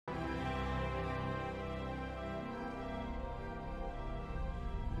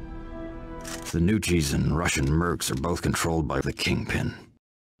The Nucci's and Russian mercs are both controlled by the Kingpin.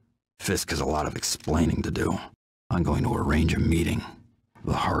 Fisk has a lot of explaining to do. I'm going to arrange a meeting.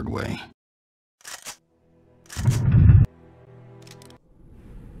 The hard way.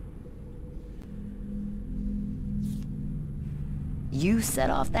 You set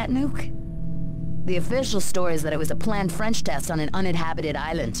off that nuke? The official story is that it was a planned French test on an uninhabited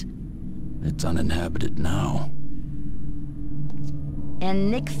island. It's uninhabited now.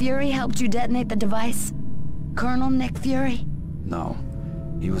 And Nick Fury helped you detonate the device? Colonel Nick Fury? No.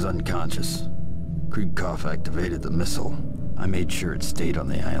 He was unconscious. Krigkov activated the missile. I made sure it stayed on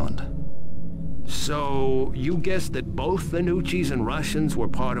the island. So, you guessed that both the Nucci's and Russians were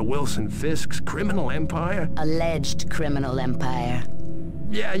part of Wilson Fisk's criminal empire? Alleged criminal empire.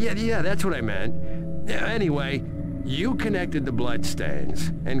 Yeah, that's what I meant. Yeah, anyway, you connected the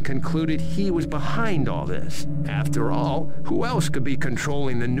bloodstains and concluded he was behind all this. After all, who else could be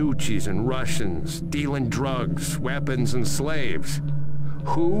controlling the Nucci's and Russians, dealing drugs, weapons, and slaves?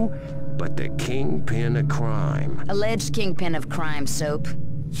 Who but the Kingpin of crime? Alleged Kingpin of crime, Soap.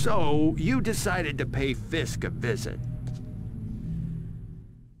 So, you decided to pay Fisk a visit.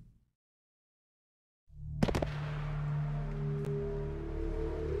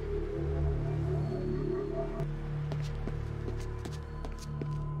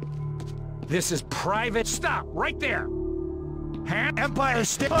 This is private. Stop! Right there! Empire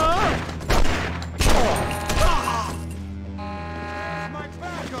State. My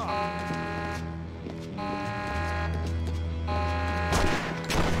backup!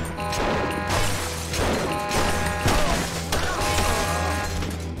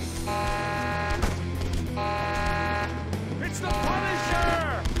 It's the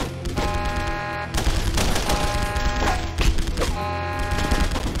Punisher!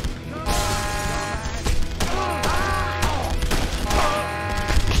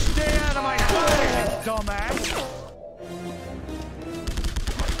 Stay out of my way, dumbass!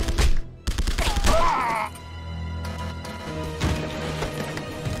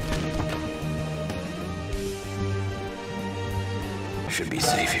 Should be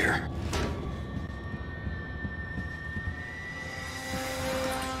safe here.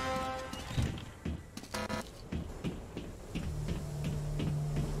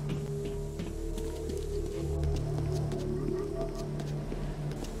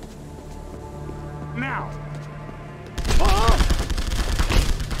 Now!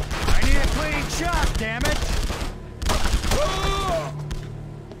 I need a clean shot, damn it!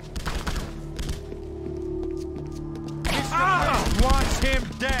 Mr. Fisk wants him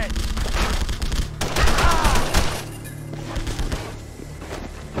dead!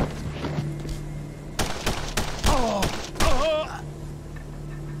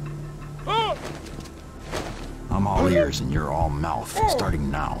 I'm all ears and you're all mouth, starting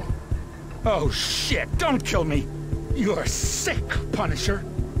now. Oh shit, don't kill me! You're sick, Punisher!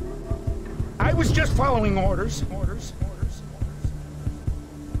 I was just following orders.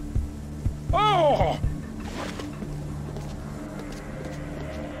 Oh!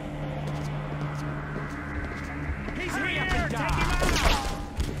 He's here! Take him out!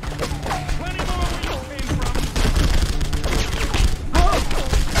 Plenty more where you came from!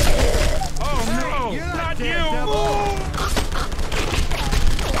 Oh no! You're not you!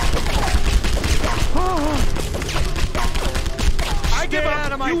 I give up!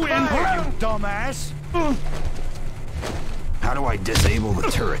 Out of my fire, you dumbass! How do I disable the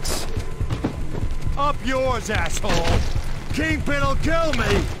turrets? Up yours, asshole! Kingpin'll kill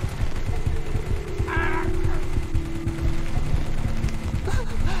me!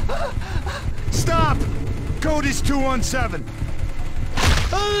 Stop! Code is 217.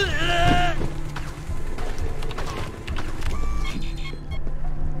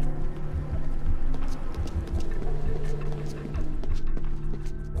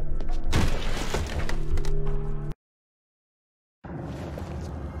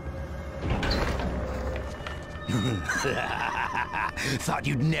 Thought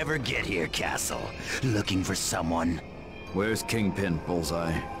you'd never get here, Castle. Looking for someone. Where's Kingpin,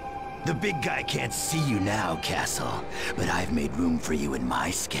 Bullseye? The big guy can't see you now, Castle, but I've made room for you in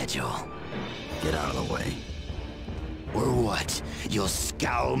my schedule. Get out of the way. Or what? You'll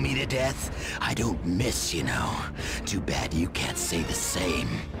scowl me to death? I don't miss, you know. Too bad you can't say the same.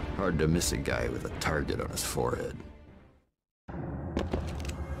 Hard to miss a guy with a target on his forehead.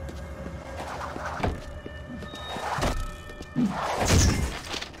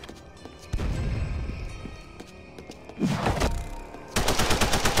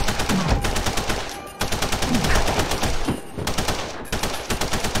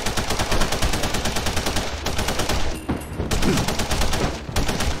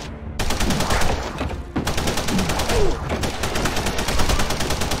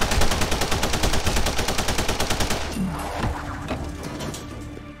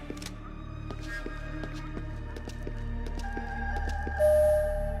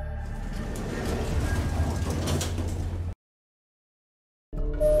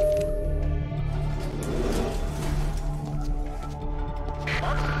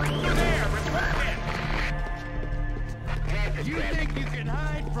 Over there, return it! You think you can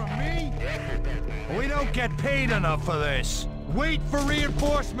hide from me? We don't get paid enough for this. Wait for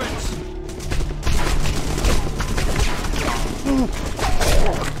reinforcements!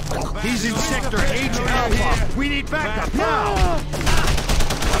 He's in Sector H Alpha. We need backup now!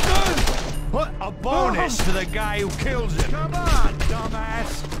 What a bonus to the guy who kills him. Come on,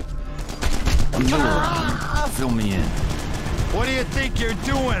 dumbass! I'm new around. Fill me in. What do you think you're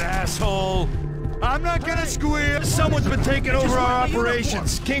doing, asshole? I'm not gonna squeal. Someone's been taking over our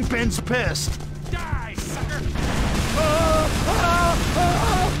operations. Kingpin's pissed. Die, sucker!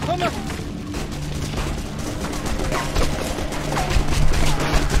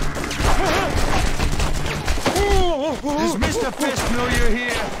 Does Mr. Fisk know you're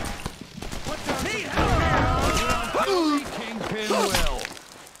here? What the hell? Kingpin will.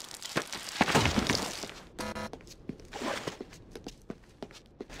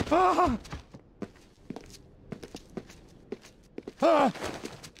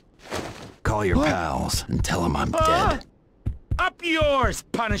 Call your pals and tell them I'm dead. Up yours,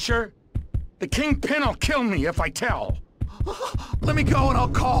 Punisher! The Kingpin'll kill me if I tell. Let me go and I'll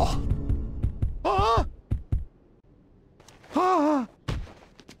call.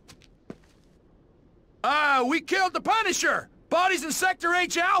 We killed the Punisher! Body's in Sector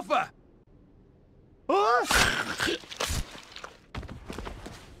H Alpha!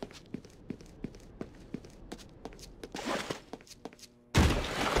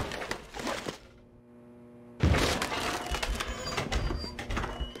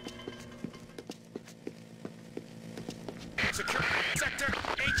 Secure Sector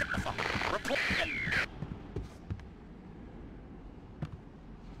H Alpha. Report.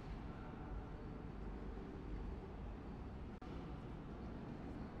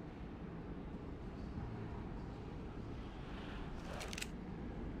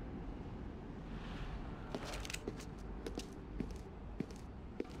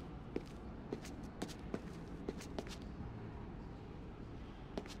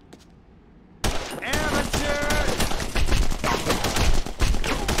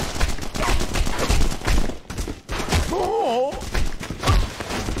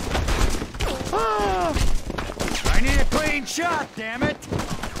 I need a clean shot, damn it!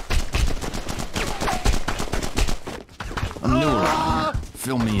 I'm new around.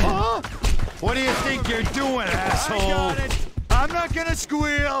 Fill me in. What do you think you're doing, asshole? I'm not gonna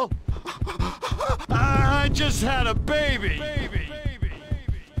squeal. I just had a baby.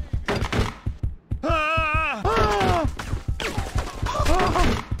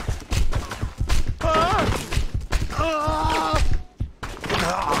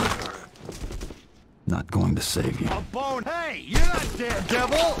 Not going to save you. A bone. Hey, you're not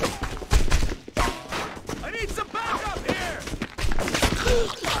Daredevil. I need some backup here!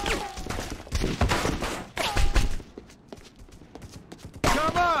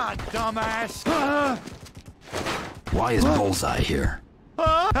 Come on, dumbass. Why is Bullseye here?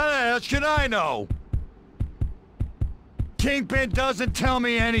 How the hell should I know? Kingpin doesn't tell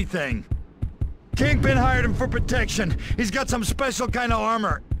me anything. Kingpin hired him for protection. He's got some special kind of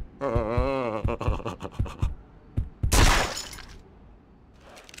armor.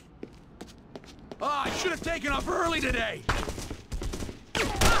 I should have taken off early today!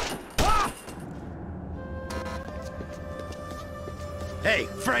 Hey,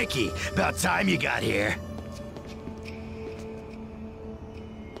 Frankie, about time you got here.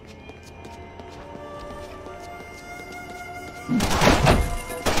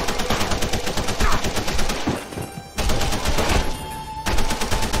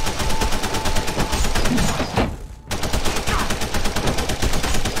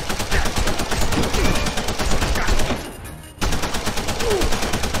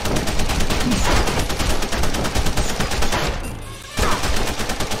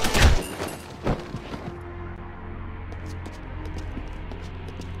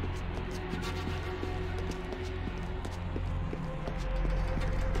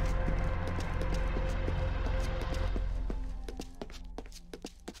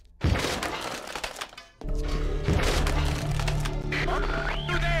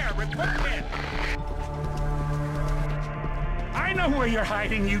 I know where you're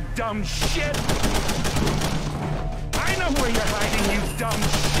hiding, you dumb shit! I know where you're hiding, you dumb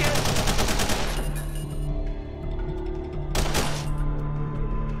shit!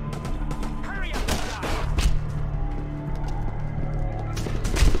 Hurry up,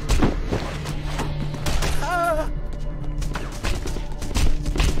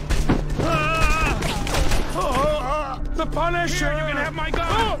 the Punisher! Here, you can have my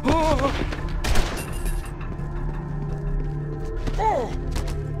gun! Oh!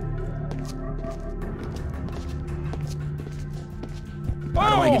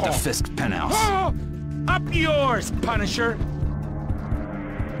 How do I get to Fisk's penthouse? Oh! Up yours, Punisher!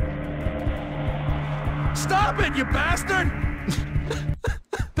 Stop it, you bastard!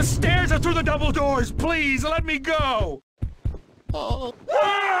 The stairs are through the double doors! Please, let me go! Oh.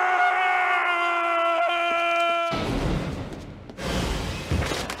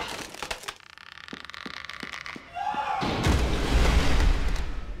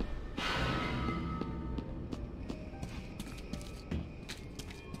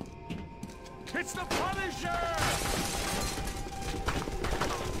 It's the Punisher!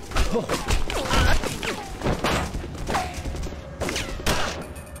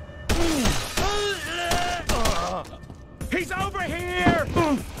 He's over here!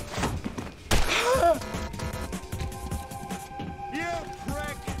 You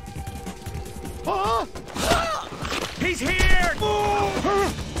prick! He's here!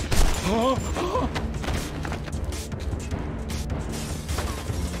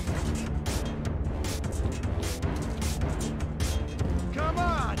 Come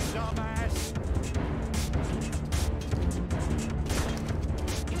on, dumbass!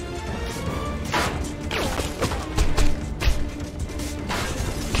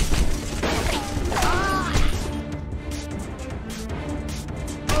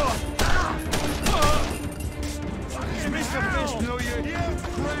 Mr. Fisk, know you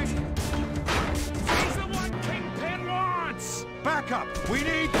prick! He's the one Kingpin wants! Backup! We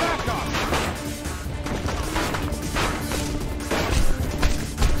need backup!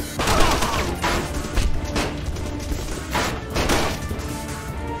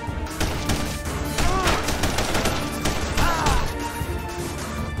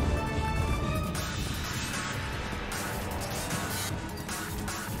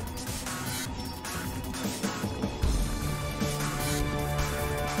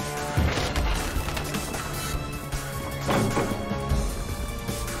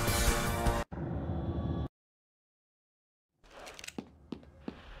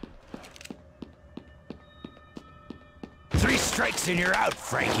 Three strikes and you're out,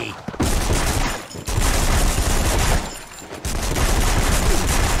 Frankie.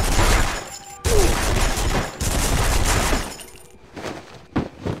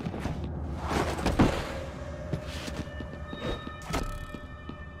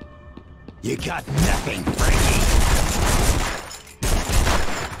 You got nothing, Frankie.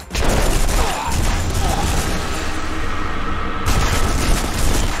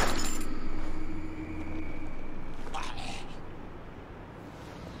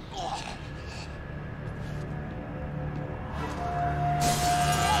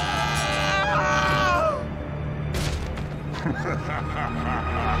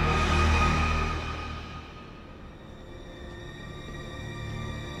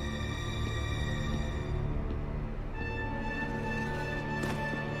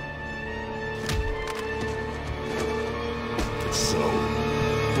 So,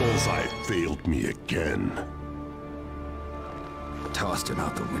 Bullseye failed me again. Tossed him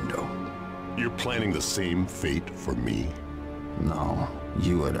out the window. You're planning the same fate for me? No,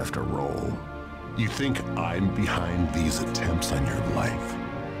 you would have to roll. You think I'm behind these attempts on your life?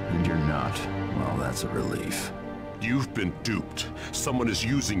 And you're not. Well, that's a relief. You've been duped. Someone is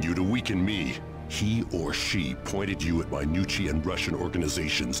using you to weaken me. He or she pointed you at Minucci and Russian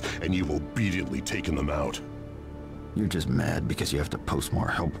organizations, and you've obediently taken them out. You're just mad because you have to post more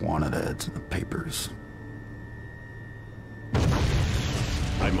help wanted ads in the papers.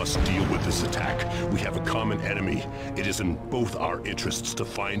 I must deal with this attack. We have a common enemy. It is in both our interests to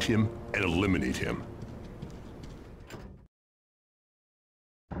find him and eliminate him.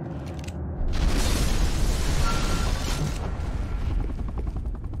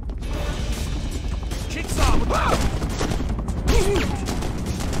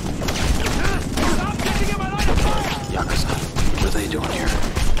 Yakuza, what are they doing here?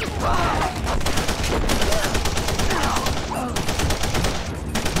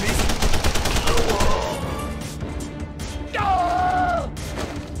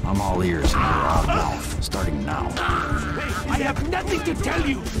 I'm all ears and you're all mouth, starting now. I have nothing to tell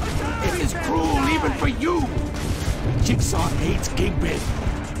you! It is cruel even for you! Jigsaw hates Kingpin.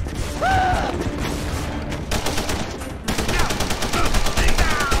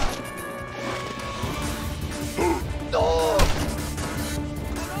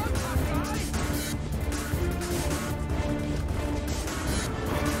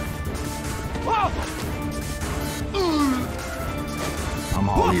 I'm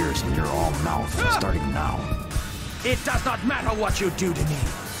all ears and you're all mouth, starting now. It does not matter what you do to me.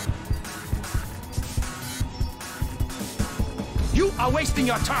 You are wasting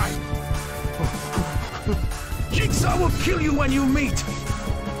your time. Jigsaw will kill you when you meet.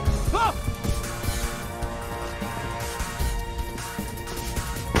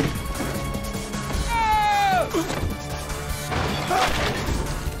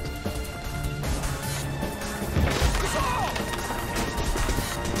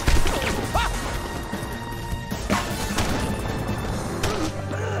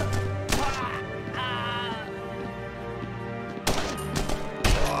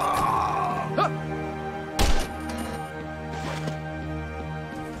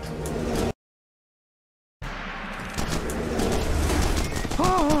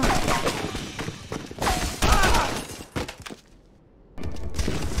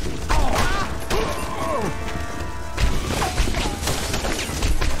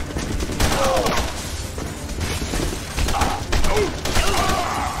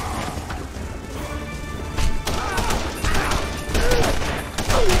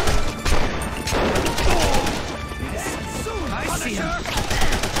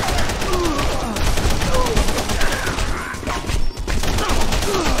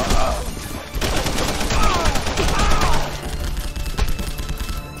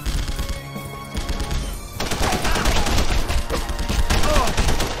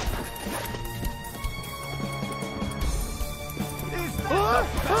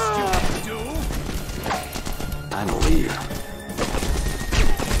 I believe.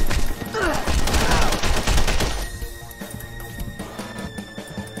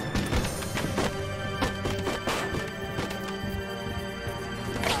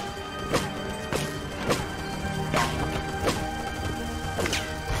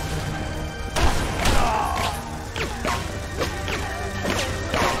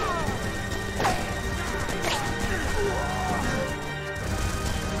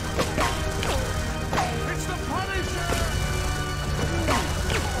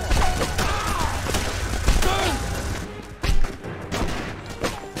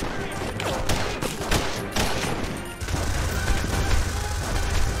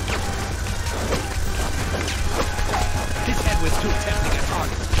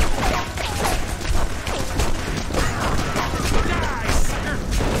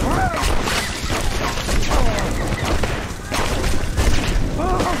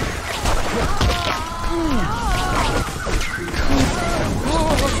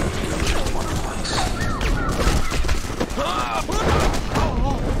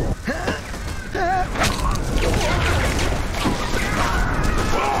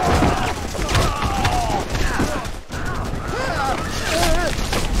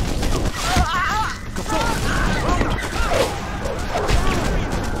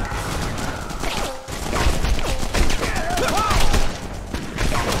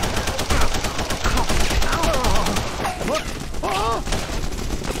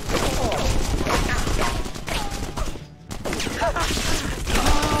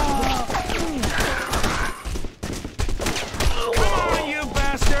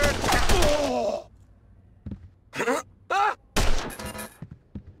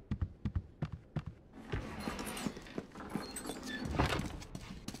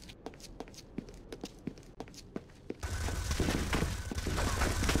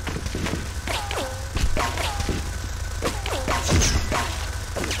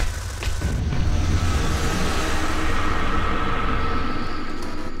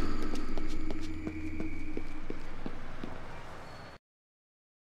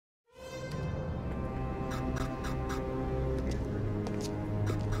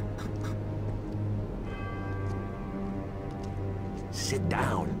 Sit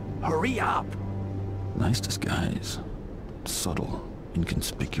down. Hurry up. Nice disguise. Subtle,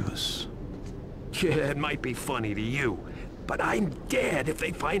 inconspicuous. Yeah, it might be funny to you, but I'm dead if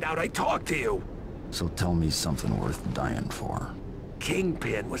they find out I talked to you. So tell me something worth dying for.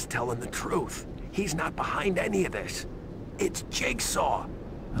 Kingpin was telling the truth. He's not behind any of this. It's Jigsaw.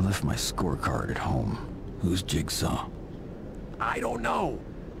 I left my scorecard at home. Who's Jigsaw? I don't know.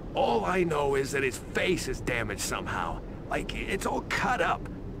 All I know is that his face is damaged somehow. Like, it's all cut up.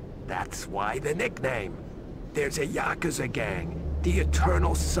 That's why the nickname. There's a Yakuza gang, the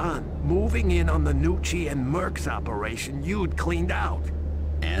Eternal Sun, moving in on the Nucci and Mercs operation you'd cleaned out.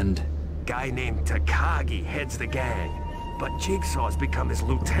 And? Guy named Takagi heads the gang, but Jigsaw's become his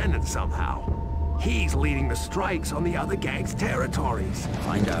lieutenant somehow. He's leading the strikes on the other gang's territories.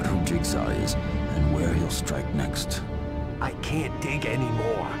 Find out who Jigsaw is, and where he'll strike next. I can't dig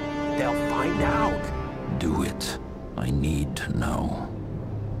anymore. They'll find out. Do it. I need to know.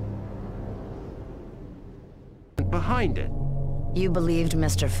 Behind it. You believed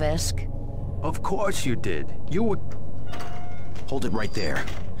Mr. Fisk? Of course you did. You were... Hold it right there.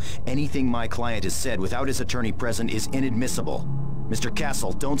 Anything my client has said without his attorney present is inadmissible. Mr.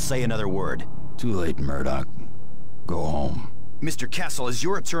 Castle, don't say another word. Too late, Murdoch. Go home. Mr. Castle, as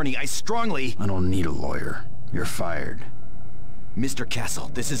your attorney, I strongly... I don't need a lawyer. You're fired. Mr. Castle,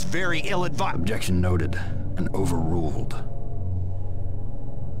 this is very ill-advised... Objection noted and overruled.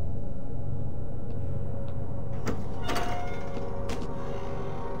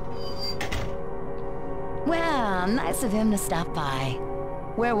 Well, nice of him to stop by.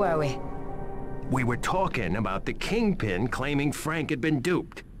 Where were we? We were talking about the Kingpin claiming Frank had been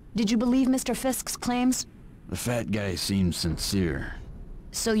duped. Did you believe Mr. Fisk's claims? The fat guy seems sincere.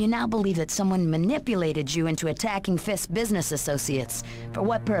 So you now believe that someone manipulated you into attacking Fisk's business associates. For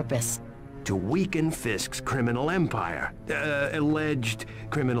what purpose? To weaken Fisk's criminal empire, alleged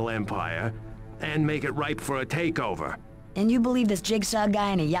criminal empire, and make it ripe for a takeover. And you believe this Jigsaw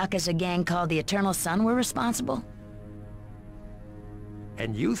guy and a Yakuza gang called the Eternal Sun were responsible?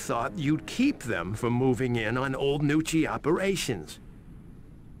 And you thought you'd keep them from moving in on old Nucci operations.